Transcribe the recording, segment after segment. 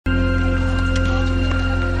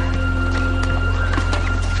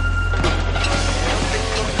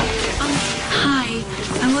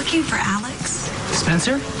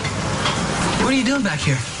Spencer? What are you doing back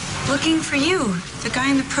here? Looking for you. The guy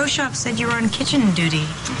in the pro shop said you were on kitchen duty.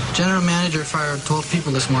 General manager fired 12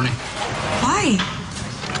 people this morning. Why?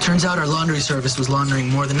 Turns out our laundry service was laundering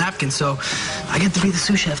more than napkins, so I get to be the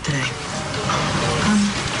sous chef today.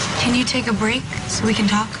 Can you take a break so we can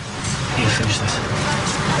talk? I need to finish this.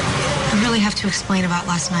 I really have to explain about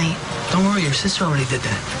last night. Don't worry, your sister already did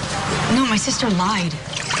that. No, my sister lied.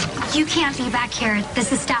 You can't be back here.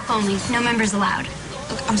 This is staff only. No members allowed.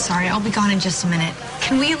 Look, I'm sorry. I'll be gone in just a minute.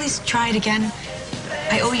 Can we at least try it again?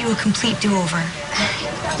 I owe you a complete do-over.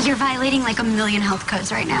 You're violating like a million health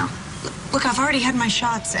codes right now. Look, I've already had my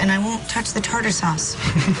shots, and I won't touch the tartar sauce.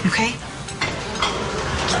 Okay?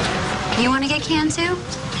 You want to get canned too?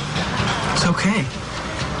 It's okay.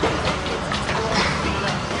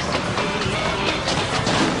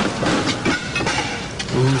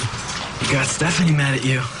 Ooh, you got Stephanie mad at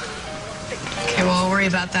you. Okay, well, I'll worry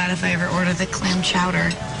about that if I ever order the clam chowder.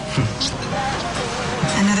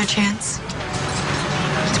 Another chance?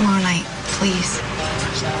 Tomorrow night, please.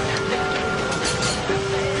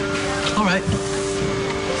 All right.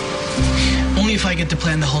 Only if I get to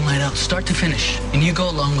plan the whole night out, start to finish, and you go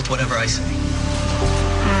along with whatever I say.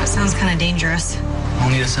 It sounds kind of dangerous.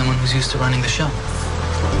 Only to someone who's used to running the show. All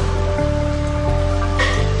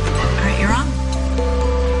right, you're on.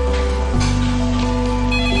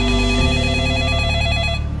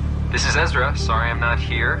 This is Ezra. Sorry I'm not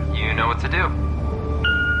here. You know what to do.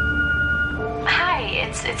 Hi,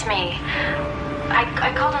 it's me.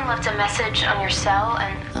 I called and left a message on your cell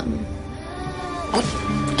and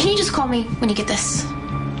Can you just call me when you get this?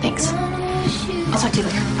 Thanks. I'll talk to you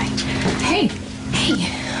later. Bye. Hey. Hey.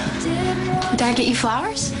 Did I get you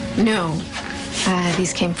flowers? No.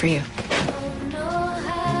 These came for you.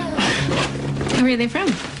 Where are they from?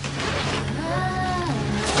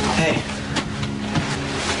 Hey.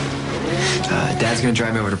 Dad's gonna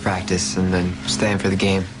drive me over to practice and then stay in for the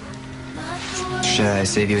game. Should I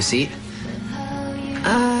save you a seat?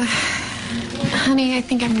 Honey, I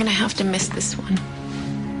think I'm gonna have to miss this one.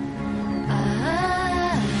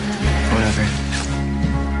 Whatever.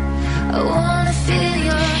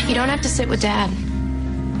 You don't have to sit with Dad.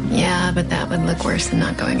 Yeah, but that would look worse than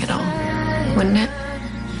not going at all, wouldn't it?